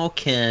 how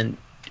can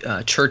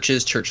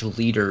churches, church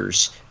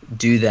leaders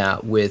do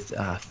that with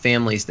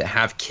families that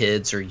have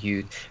kids or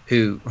youth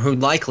who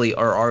likely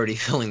are already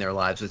filling their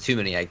lives with too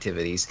many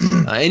activities,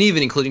 and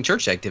even including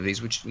church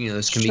activities, which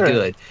this can be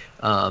good,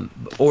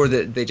 or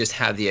that they just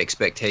have the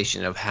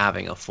expectation of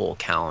having a full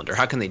calendar?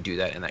 How can they do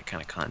that in that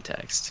kind of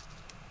context?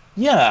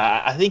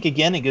 Yeah, I think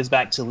again it goes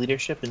back to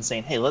leadership and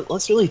saying, hey,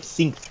 let's really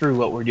think through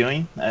what we're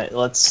doing.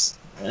 Let's,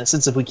 in a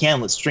sense, if we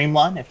can, let's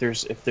streamline. If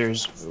there's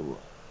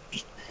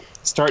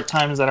start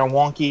times that are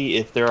wonky,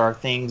 if there are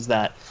things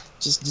that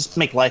just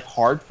make life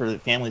hard for the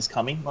families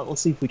coming,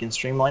 let's see if we can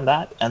streamline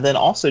that. And then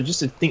also just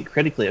to think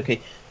critically,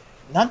 okay,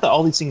 not that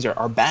all these things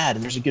are bad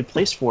and there's a good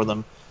place for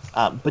them,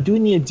 but do we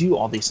need to do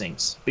all these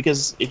things?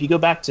 Because if you go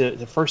back to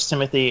the 1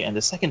 Timothy and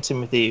the 2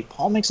 Timothy,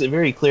 Paul makes it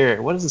very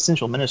clear what is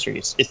essential ministry.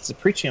 It's the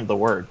preaching of the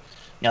word.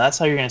 That's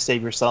how you're going to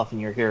save yourself and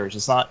your hearers.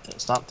 It's not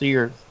through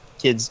your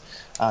kids'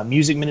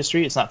 music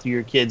ministry. It's not through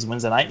your kids'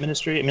 Wednesday night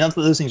ministry. Not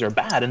that those things are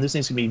bad, and those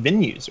things can be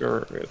venues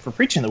or for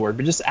preaching the word,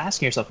 but just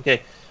asking yourself,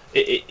 okay,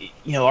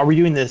 are we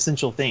doing the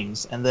essential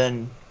things? And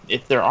then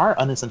if there are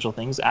unessential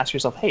things, ask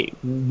yourself, hey,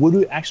 would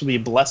it actually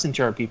be a blessing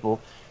to our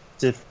people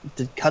to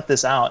cut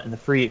this out and to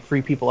free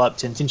people up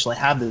to intentionally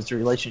have those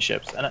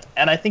relationships?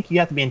 And I think you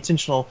have to be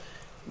intentional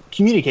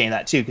communicating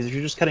that too, because if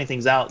you're just cutting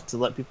things out to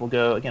let people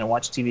go,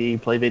 watch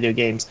TV, play video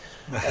games,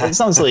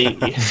 it's honestly,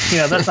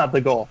 that's not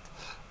the goal.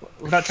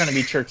 We're not trying to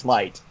be church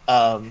light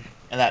in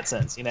that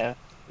sense,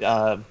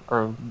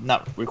 or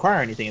not require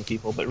anything of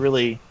people, but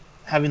really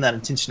having that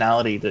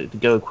intentionality to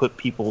go equip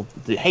people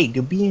to, hey,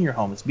 go be in your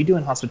homes, be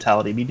doing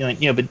hospitality, be doing,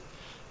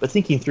 but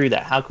thinking through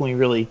that, how can we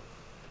really,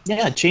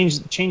 change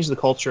the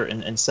culture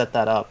and set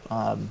that up.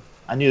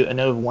 I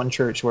know of one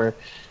church where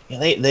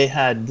they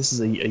had, this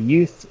is a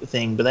youth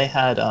thing, but they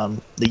had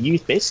the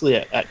youth basically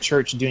at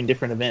church doing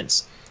different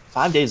events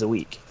 5 days a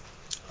week.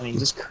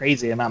 Just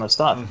crazy amount of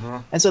stuff. Mm-hmm.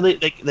 And so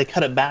they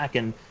cut it back,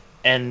 and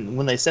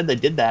when they said they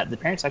did that, the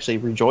parents actually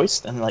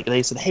rejoiced, and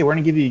they said, hey, we're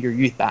going to give you your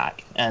youth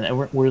back, and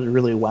we're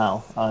really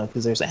well,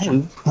 because they're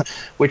saying, hey,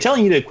 we're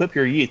telling you to equip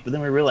your youth, but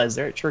then we realize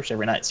they're at church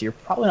every night, so you're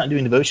probably not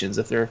doing devotions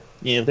if they're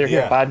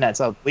here 5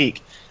 nights out of the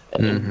week,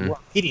 and we're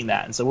repeating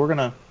that, and so we're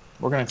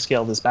gonna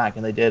scale this back,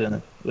 and they did, and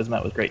it was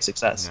met with great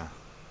success. Yeah,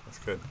 that's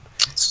good.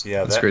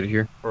 Yeah, that's great to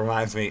hear.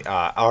 Reminds me,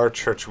 our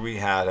church, we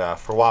had,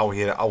 for a while, we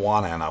had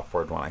Awana and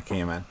Upward when I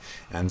came in.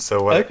 And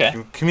so what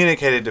it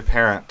communicated to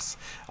parents,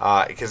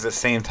 because at the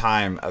same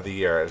time of the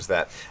year, is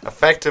that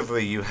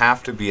effectively you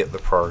have to be at the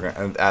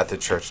program, at the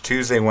church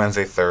Tuesday,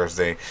 Wednesday,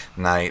 Thursday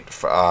night,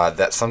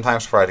 that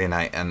sometimes Friday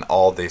night, and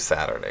all day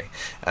Saturday,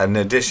 in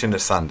addition to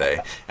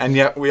Sunday. And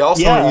yet we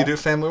also want you to do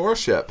family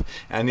worship.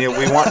 And we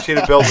want you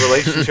to build a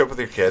relationship with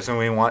your kids, and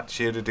we want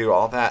you to do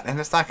all that. And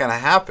it's not going to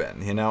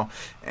happen,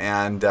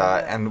 and we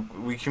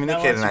Now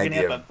communicate once an you're getting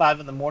up idea. at 5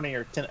 in the morning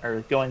or 10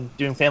 or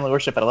doing family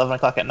worship at 11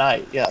 o'clock at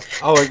night. Yeah.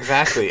 Oh,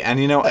 exactly. And,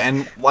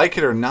 and like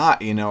it or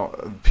not,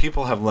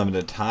 people have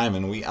limited time,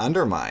 and we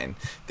undermine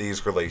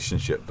these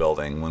relationship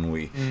building when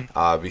we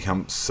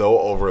become so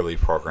overly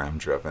program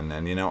driven.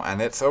 And,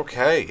 and it's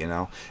okay,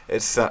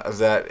 it's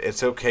that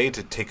it's okay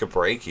to take a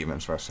break even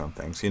for some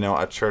things.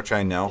 A church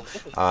I know,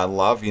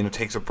 love,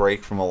 takes a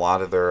break from a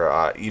lot of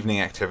their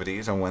evening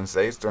activities on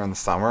Wednesdays during the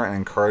summer and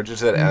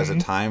encourages it as a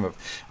time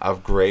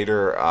of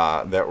greater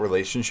that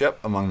relationship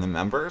among the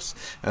members,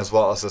 as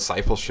well as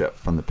discipleship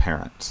from the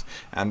parents.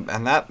 And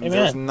that Amen.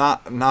 there's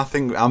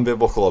nothing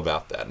unbiblical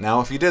about that.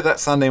 Now, if you did that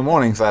Sunday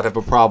mornings, I'd have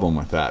a problem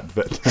with that.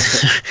 But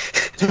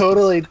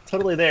totally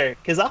there.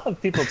 Because I'll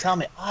have people tell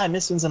me, I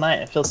miss Wednesday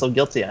night. I feel so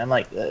guilty. I'm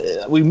like,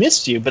 we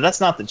missed you, but that's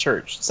not the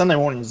church. Sunday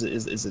mornings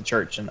is the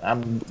church, and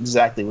I'm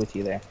exactly with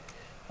you there.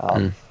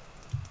 And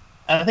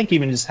I think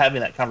even just having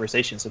that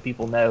conversation so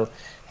people know,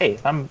 hey,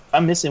 if I'm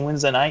missing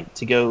Wednesday night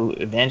to go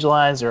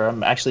evangelize, or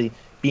I'm actually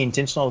be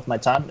intentional with my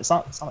time, it's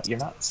not like you're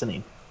not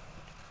sinning.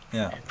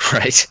 yeah.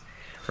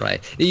 Right.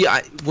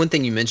 Yeah. One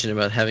thing you mentioned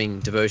about having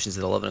devotions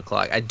at 11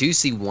 o'clock, I do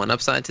see one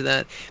upside to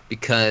that,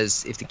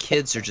 because if the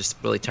kids are just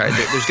really tired,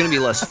 there's going to be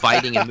less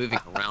fighting and moving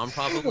around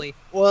probably.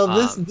 Well,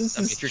 this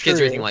is if your true.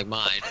 kids are anything like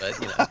mine,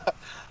 but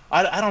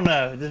I don't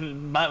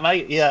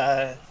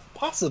know.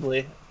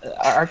 Possibly.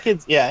 Our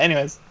kids, yeah.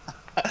 Anyways.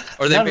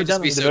 Or they may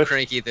just be so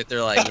cranky that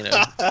they're like,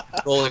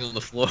 rolling on the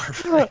floor.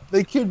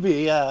 They could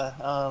be, yeah.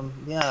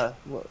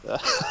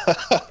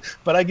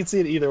 But I could see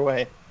it either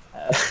way.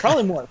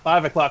 Probably more.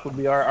 5 o'clock would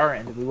be our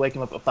end. If we wake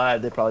them up at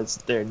 5, they'd probably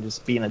sit there and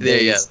just be in a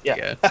daze.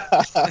 Yeah.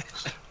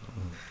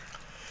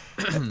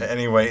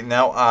 Anyway,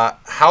 now,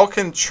 how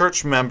can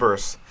church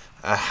members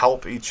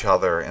help each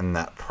other in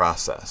that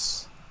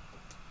process?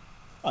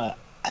 I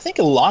think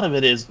a lot of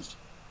it is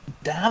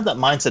to have that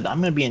mindset. I'm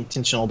going to be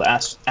intentional to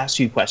ask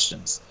you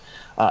questions.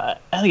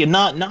 And again,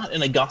 not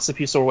in a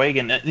gossipy sort of way.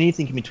 Again,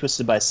 anything can be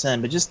twisted by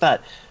sin, but just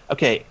that.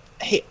 Okay,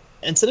 hey,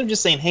 instead of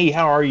just saying, "Hey,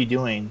 how are you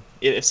doing?"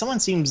 If someone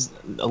seems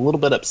a little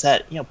bit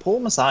upset, pull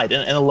them aside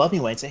in a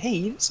loving way and say, "Hey,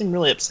 you seem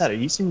really upset, or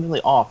you seem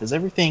really off. Is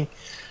everything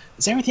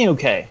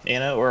okay?"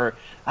 Or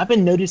I've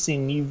been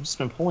noticing you've just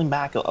been pulling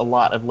back a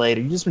lot of late,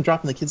 or you've just been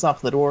dropping the kids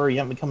off the door. You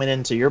haven't been coming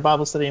into your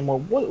Bible study anymore.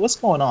 What's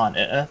going on?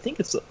 And I think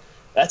that's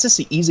just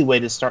the easy way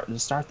to start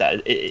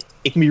that. It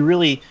can be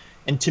really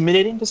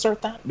intimidating to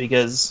start that,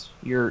 because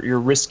you're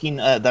risking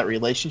that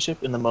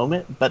relationship in the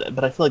moment.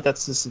 But I feel like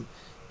that's just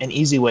an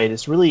easy way to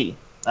just really.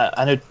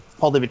 I know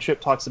Paul David Tripp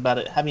talks about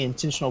it, having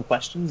intentional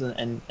questions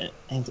and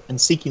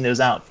seeking those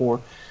out for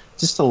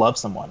just to love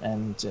someone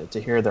and to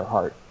hear their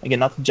heart. Again,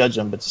 not to judge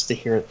them, but just to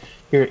hear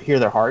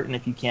their heart, and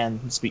if you can,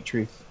 speak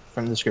truth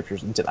from the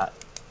scriptures into that.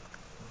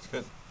 That's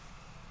good.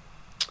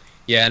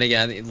 Yeah, and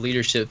again,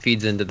 leadership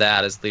feeds into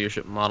that as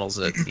leadership models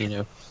it,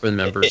 for the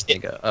members. They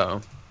go,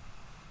 oh.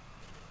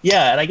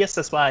 Yeah, and I guess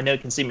that's why I know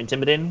it can seem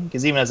intimidating,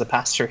 because even as a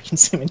pastor, it can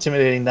seem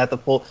intimidating that the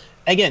pull.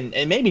 Again,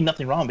 it may be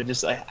nothing wrong, but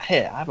just like,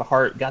 hey, I have a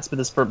heart. God's put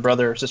this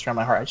brother or sister on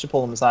my heart. I should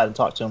pull them aside and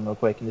talk to them real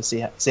quick and just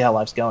see how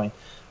life's going.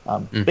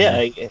 But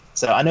yeah,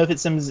 so I know if it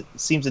seems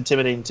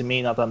intimidating to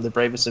me, not that I'm the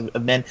bravest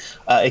of men,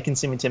 it can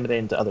seem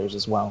intimidating to others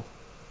as well.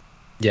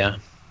 Yeah.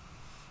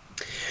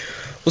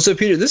 Well, so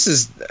Peter, this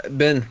has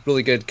been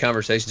really good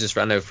conversation, just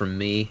I know from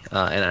me,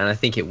 and I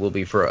think it will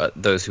be for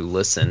those who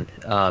listen.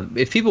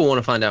 If people want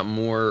to find out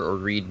more or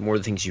read more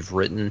of the things you've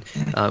written,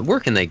 where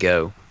can they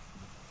go?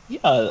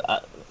 Yeah,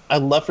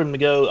 I'd love for them to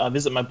go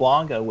visit my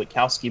blog,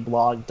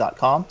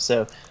 witkowskiblog.com.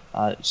 So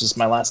it's just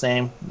my last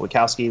name,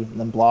 Witkowski, and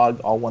then blog,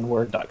 all one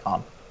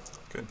word.com.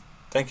 Good.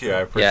 Thank you.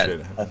 I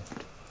appreciate it.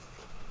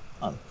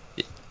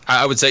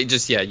 I would say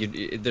just,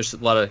 there's a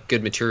lot of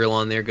good material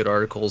on there, good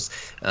articles,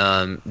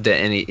 and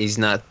he's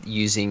not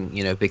using,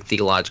 big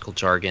theological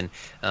jargon.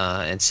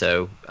 And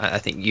so I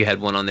think you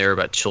had one on there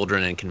about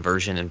children and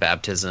conversion and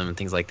baptism and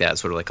things like that,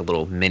 sort of like a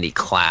little mini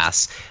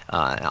class.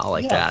 I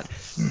like that.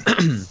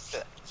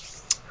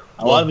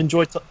 Well, I've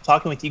enjoyed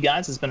talking with you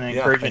guys. It's been an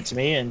encouragement to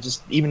me, and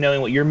just even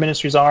knowing what your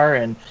ministries are.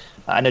 And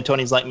I know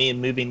Tony's like me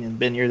and moving, and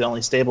Ben, you're the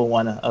only stable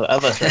one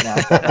of us right now.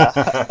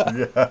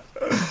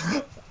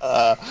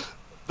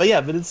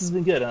 But this has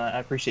been good, and I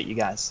appreciate you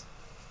guys.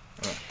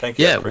 Thank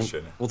you. I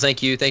appreciate it. Well,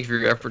 thank you. Thank you for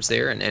your efforts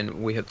there,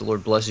 and we hope the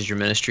Lord blesses your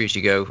ministry as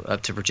you go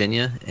up to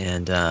Virginia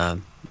and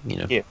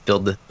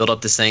build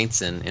up the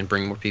saints and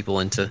bring more people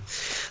into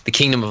the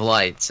kingdom of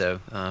light. So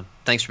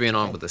thanks for being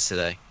on with us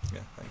today. Yeah,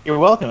 you're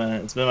welcome,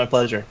 and it's been my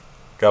pleasure.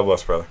 God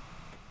bless, brother.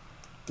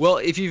 Well,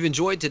 if you've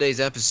enjoyed today's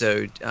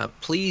episode,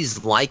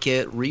 please like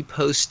it,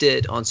 repost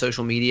it on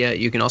social media.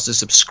 You can also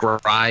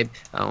subscribe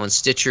on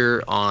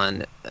Stitcher,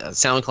 on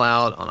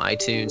SoundCloud, on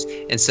iTunes.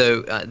 And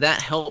so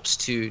that helps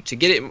to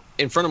get it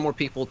in front of more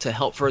people, to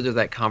help further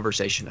that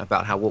conversation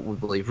about how what we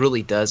believe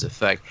really does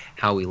affect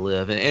how we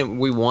live. And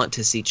we want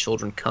to see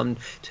children come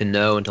to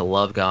know and to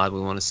love God. We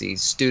want to see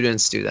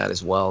students do that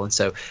as well. And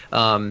so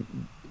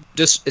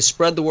just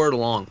spread the word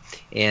along,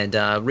 and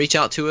reach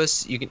out to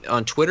us. You can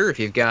on Twitter if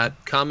you've got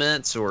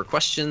comments or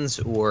questions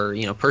or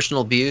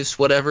personal abuse,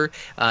 whatever.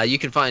 You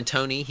can find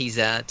Tony. He's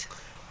at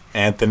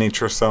Anthony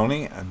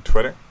Trussoni on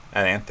Twitter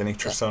at Anthony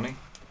Trussoni.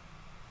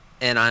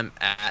 And I'm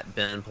at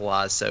Ben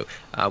Palaz. So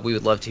we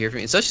would love to hear from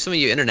you, especially some of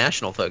you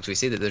international folks. We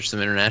see that there's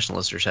some international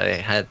listeners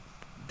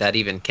that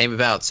even came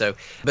about. So,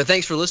 but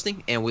thanks for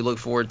listening, and we look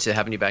forward to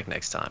having you back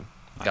next time.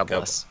 God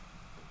bless.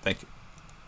 Thank you.